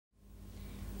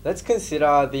let's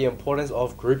consider the importance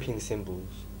of grouping symbols.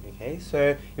 Okay,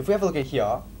 so if we have a look at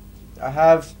here, I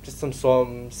have just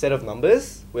some set of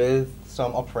numbers with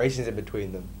some operations in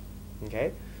between them.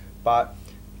 Okay, but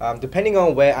depending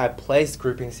on where I place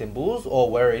grouping symbols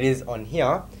or where it is on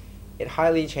here, it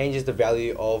highly changes the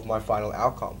value of my final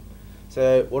outcome.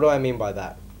 So what do I mean by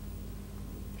that?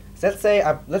 So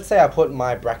let's say I put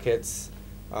my brackets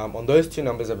on those two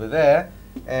numbers over there,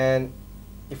 and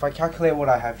if I calculate what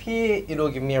I have here, it'll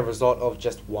give me a result of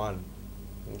just 1.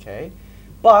 Okay,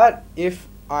 but if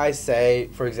I say,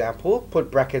 for example, put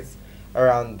brackets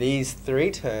around these 3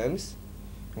 terms,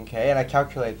 okay, and I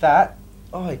calculate that,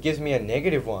 oh, it gives me a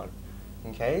 -1.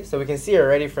 Okay, so we can see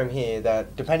already from here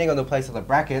that depending on the place of the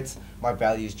brackets, my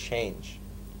values change,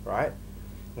 right?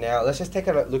 Now let's just take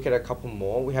a look at a couple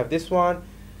more. We have this one,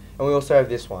 and we also have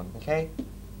this one. Okay,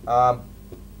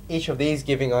 each of these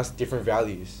giving us different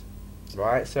values,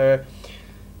 right? So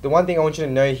the one thing I want you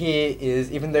to know here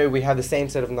is, even though we have the same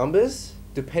set of numbers,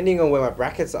 depending on where my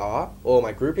brackets are or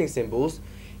my grouping symbols,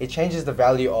 it changes the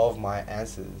value of my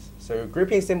answers. So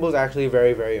grouping symbols are actually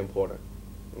very, very important.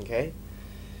 Okay,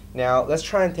 now let's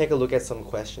try and take a look at some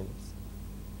questions.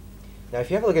 Now if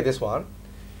you have a look at this one,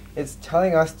 it's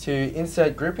telling us to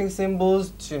insert grouping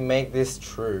symbols to make this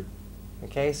true.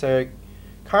 Okay, so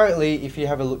currently if you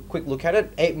have a quick look at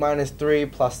it, 8 minus 3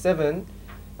 plus 7,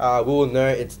 we will know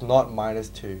it's not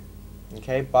 -2.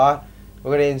 Okay, but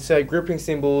we're going to insert grouping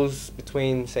symbols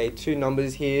between, say, 2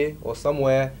 numbers here or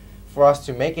somewhere for us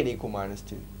to make it equal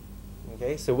 -2.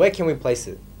 Okay, so where can we place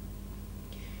it?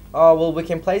 Well, we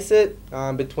can place it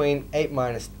between 8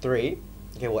 minus 3,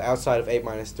 okay, well, outside of 8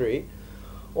 minus 3,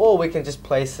 or we can just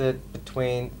place it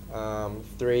between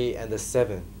 3 and the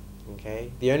 7.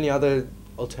 Okay, the only other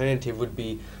alternative would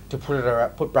be to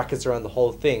put brackets around the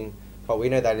whole thing, but we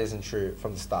know that isn't true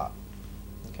from the start.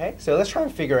 Okay, so let's try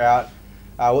and figure out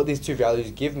what these two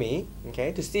values give me,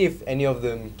 okay, to see if any of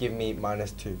them give me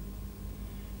 -2.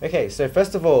 Okay, so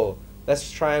first of all, let's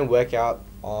try and work out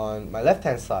on my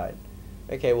left-hand side.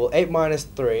 Okay, well, 8 minus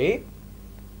 3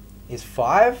 is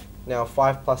 5. Now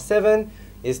 5 plus 7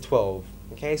 is 12.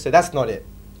 Okay, so that's not it.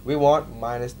 We want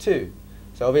 -2.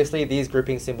 So obviously these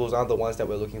grouping symbols aren't the ones that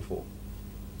we're looking for.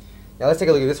 Now let's take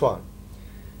a look at this one.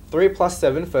 3 plus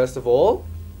 7, first of all,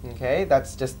 okay,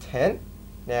 that's just 10.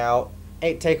 Now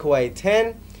 8 take away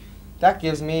 10, that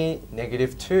gives me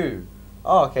 -2.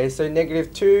 Oh, okay, so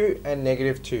 -2 and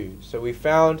 -2. So we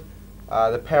found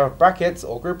the pair of brackets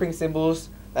or grouping symbols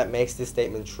that makes this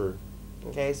statement true.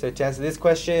 Okay, so to answer this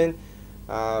question,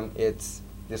 it's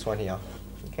this one here.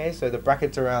 Okay, so the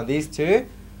brackets around these two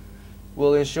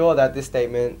will ensure that this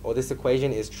statement or this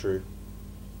equation is true.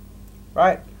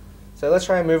 Right, so let's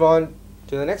try and move on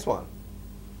to the next one.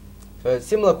 So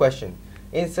similar question,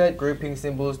 insert grouping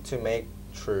symbols to make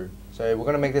true. So we're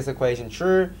going to make this equation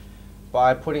true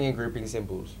by putting in grouping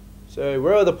symbols. So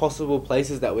where are the possible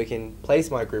places that we can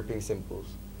place my grouping symbols?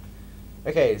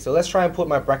 Okay, so let's try and put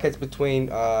my brackets between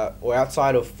or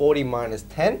outside of 40 minus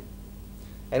 10.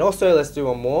 And also let's do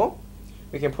one more.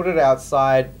 We can put it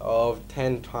outside of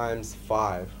 10 times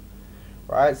 5.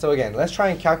 Right, so again, let's try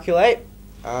and calculate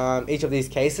each of these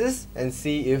cases and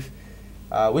see if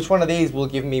which one of these will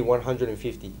give me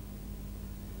 150.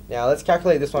 Now let's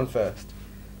calculate this one first.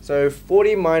 So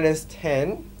 40 minus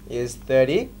 10 is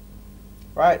 30.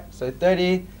 Right, so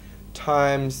 30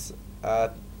 times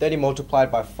 30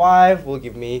 multiplied by 5 will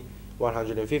give me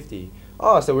 150.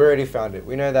 Oh, so we already found it.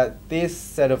 We know that this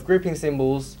set of grouping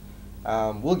symbols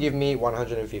will give me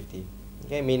 150.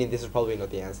 Okay, meaning this is probably not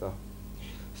the answer.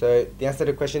 So the answer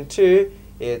to question 2,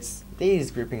 it's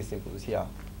these grouping symbols here.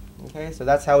 Okay, so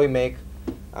that's how we make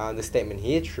the statement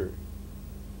here true.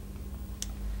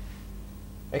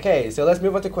 Okay, so let's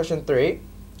move on to question 3.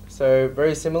 So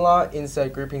very similar,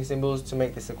 insert grouping symbols to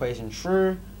make this equation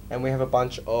true, and we have a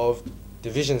bunch of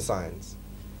division signs.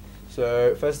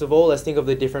 So first of all, let's think of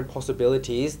the different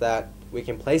possibilities that we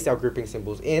can place our grouping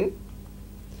symbols in.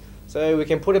 So we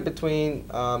can put it between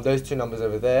those two numbers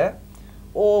over there,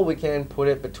 or we can put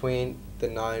it between the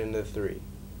 9 and the 3.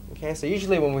 Okay, so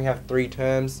usually when we have 3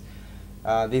 terms,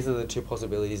 these are the 2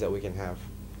 possibilities that we can have,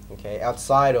 okay,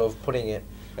 outside of putting it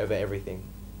over everything.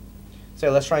 So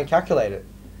let's try and calculate it.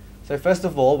 So first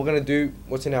of all, we're going to do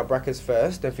what's in our brackets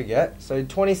first, don't forget. So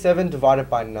 27 divided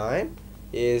by 9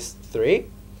 is 3.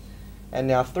 And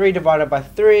now 3 divided by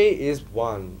 3 is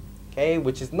 1, okay,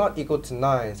 which is not equal to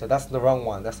 9, so that's the wrong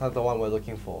one. That's not the one we're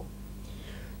looking for.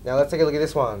 Now let's take a look at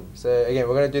this one. So again,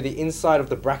 we're going to do the inside of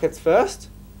the brackets first.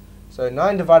 So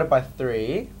 9 divided by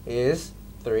 3 is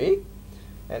 3.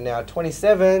 And now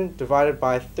 27 divided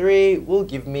by 3 will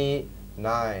give me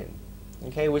 9,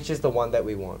 okay, which is the one that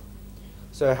we want.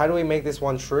 So how do we make this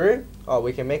one true? Oh,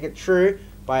 we can make it true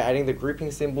by adding the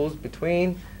grouping symbols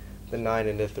between the 9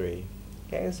 and the 3.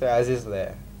 Okay, so as is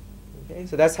there. Okay,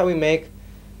 so that's how we make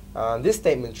this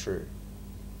statement true.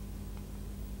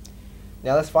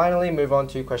 Now let's finally move on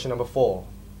to question number 4.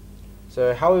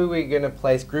 So how are we going to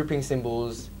place grouping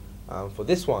symbols for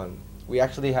this one? We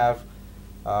actually have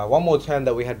one more term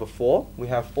that we had before. We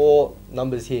have 4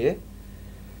 numbers here,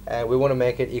 and we want to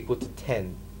make it equal to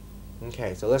 10.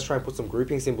 Okay, so let's try and put some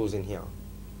grouping symbols in here.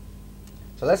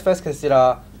 So let's first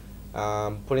consider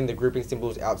putting the grouping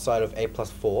symbols outside of 8 plus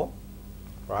 4,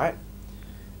 right?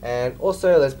 And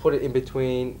also let's put it in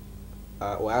between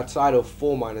or outside of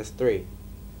 4 minus 3.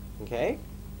 Okay?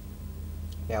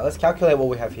 Now let's calculate what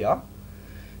we have here.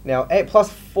 Now 8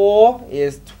 plus 4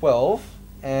 is 12,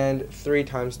 and 3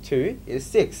 times 2 is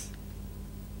 6.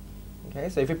 Okay,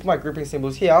 so if we put my grouping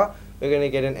symbols here, we're going to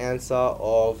get an answer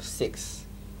of 6,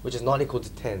 which is not equal to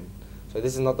 10. So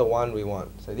this is not the one we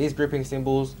want. So these grouping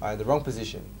symbols are in the wrong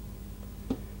position.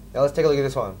 Now let's take a look at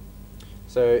this one.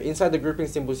 So inside the grouping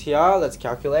symbols here, let's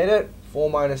calculate it. 4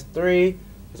 minus 3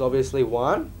 is obviously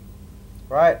 1,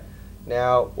 right?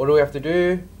 Now what do we have to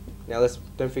do? Now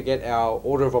don't forget our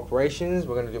order of operations.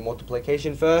 We're going to do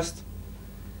multiplication first.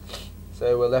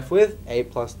 So we're left with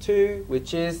 8 plus 2,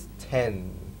 which is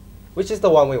 10, which is the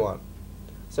one we want.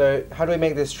 So how do we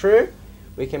make this true?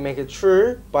 We can make it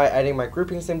true by adding my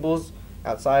grouping symbols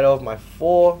outside of my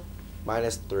 4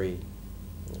 minus 3.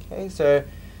 Okay, so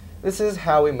this is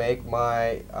how we make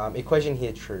my equation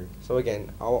here true. So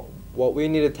again, what we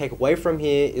need to take away from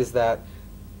here is that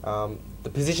the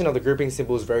position of the grouping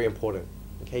symbol is very important.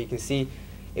 Okay, you can see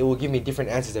it will give me different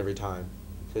answers every time.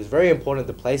 So it's very important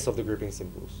the place of the grouping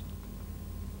symbols.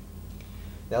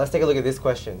 Now let's take a look at this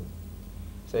question.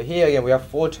 So here again we have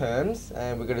 4 terms,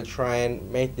 and we're going to try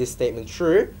and make this statement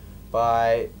true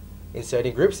by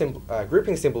inserting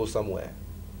grouping symbols somewhere.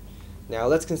 Now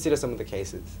let's consider some of the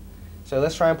cases. So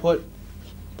let's try and put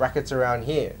brackets around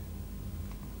here.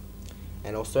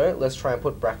 And also let's try and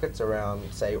put brackets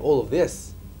around, say, all of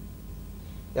this.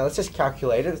 Now let's just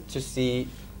calculate it to see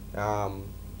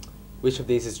which of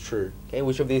these is true. Okay,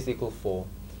 which of these equal 4.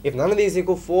 If none of these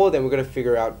equal 4, then we're going to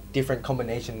figure out different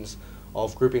combinations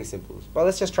of grouping symbols. But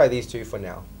let's just try these 2 for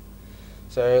now.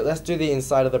 So let's do the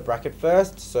inside of the bracket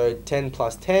first. So 10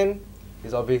 plus 10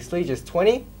 is obviously just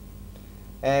 20.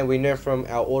 And we know from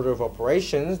our order of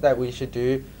operations that we should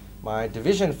do my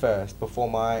division first before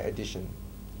my addition.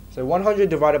 So 100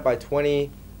 divided by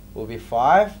 20 will be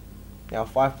 5. Now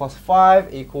 5 plus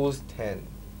 5 equals 10.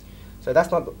 So that's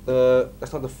not the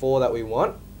 4 that we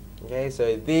want. Okay,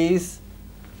 so these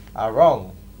are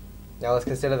wrong. Now let's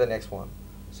consider the next one.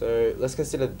 So let's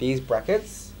consider these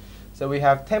brackets. So we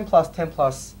have 10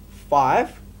 plus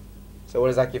 5. So what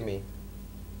does that give me?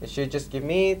 It should just give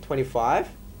me 25.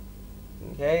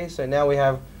 Okay, so now we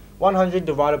have 100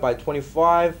 divided by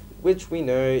 25, which we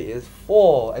know is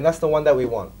 4, and that's the one that we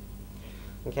want.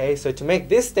 Okay, so to make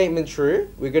this statement true,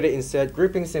 we're going to insert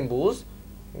grouping symbols,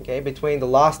 okay, between the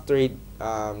last 3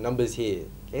 numbers here.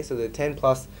 Okay, so the 10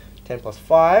 plus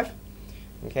 5.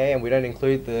 Okay, and we don't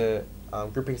include the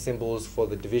grouping symbols for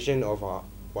the division of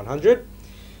 100.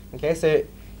 Okay, so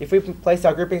if we place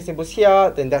our grouping symbols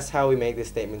here, then that's how we make this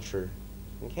statement true.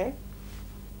 Okay.